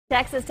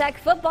Texas Tech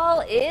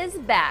football is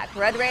back.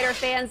 Red Raider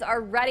fans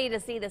are ready to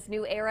see this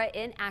new era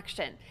in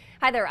action.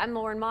 Hi there, I'm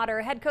Lauren Motter.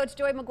 Head coach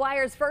Joey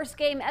McGuire's first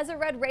game as a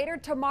Red Raider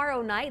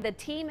tomorrow night. The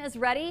team is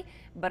ready,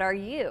 but are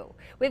you?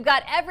 We've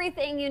got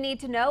everything you need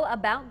to know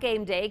about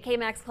game day.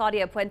 KMAX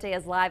Claudia Puente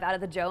is live out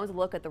of the Jones. A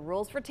look at the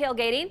rules for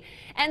tailgating.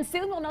 And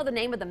soon we'll know the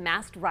name of the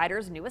Masked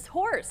Rider's newest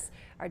horse.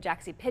 Our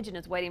Jaxie Pigeon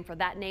is waiting for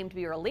that name to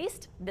be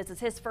released. This is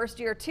his first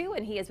year too,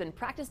 and he has been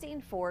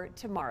practicing for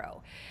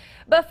tomorrow.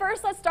 But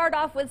first, let's start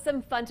off with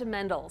some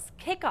fundamentals.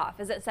 Kickoff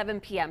is at 7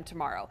 p.m.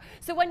 tomorrow.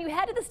 So when you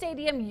head to the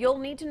stadium, you'll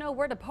need to know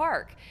where to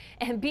park.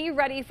 And be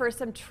ready for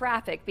some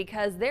traffic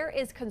because there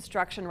is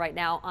construction right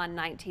now on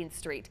 19th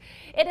Street.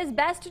 It is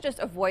best to just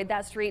avoid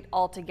that street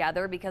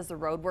altogether because the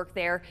road work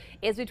there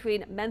is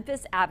between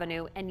Memphis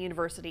Avenue and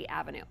University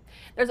Avenue.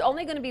 There's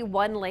only going to be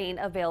one lane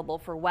available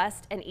for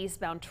west and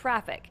eastbound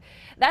traffic.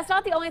 That's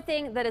not the only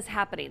thing that is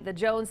happening. The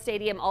Jones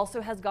Stadium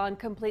also has gone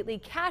completely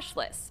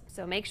cashless.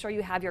 So make sure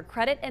you have your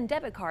credit and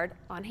debit card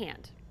on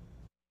hand.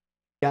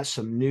 Got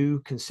some new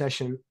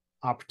concession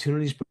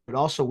opportunities, but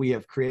also we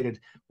have created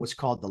what's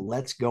called the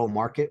Let's Go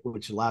Market,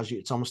 which allows you,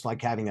 it's almost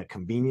like having a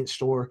convenience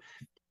store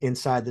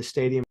inside the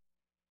stadium.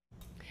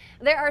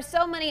 There are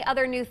so many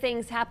other new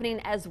things happening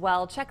as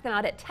well. Check them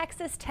out at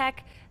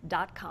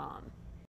texastech.com.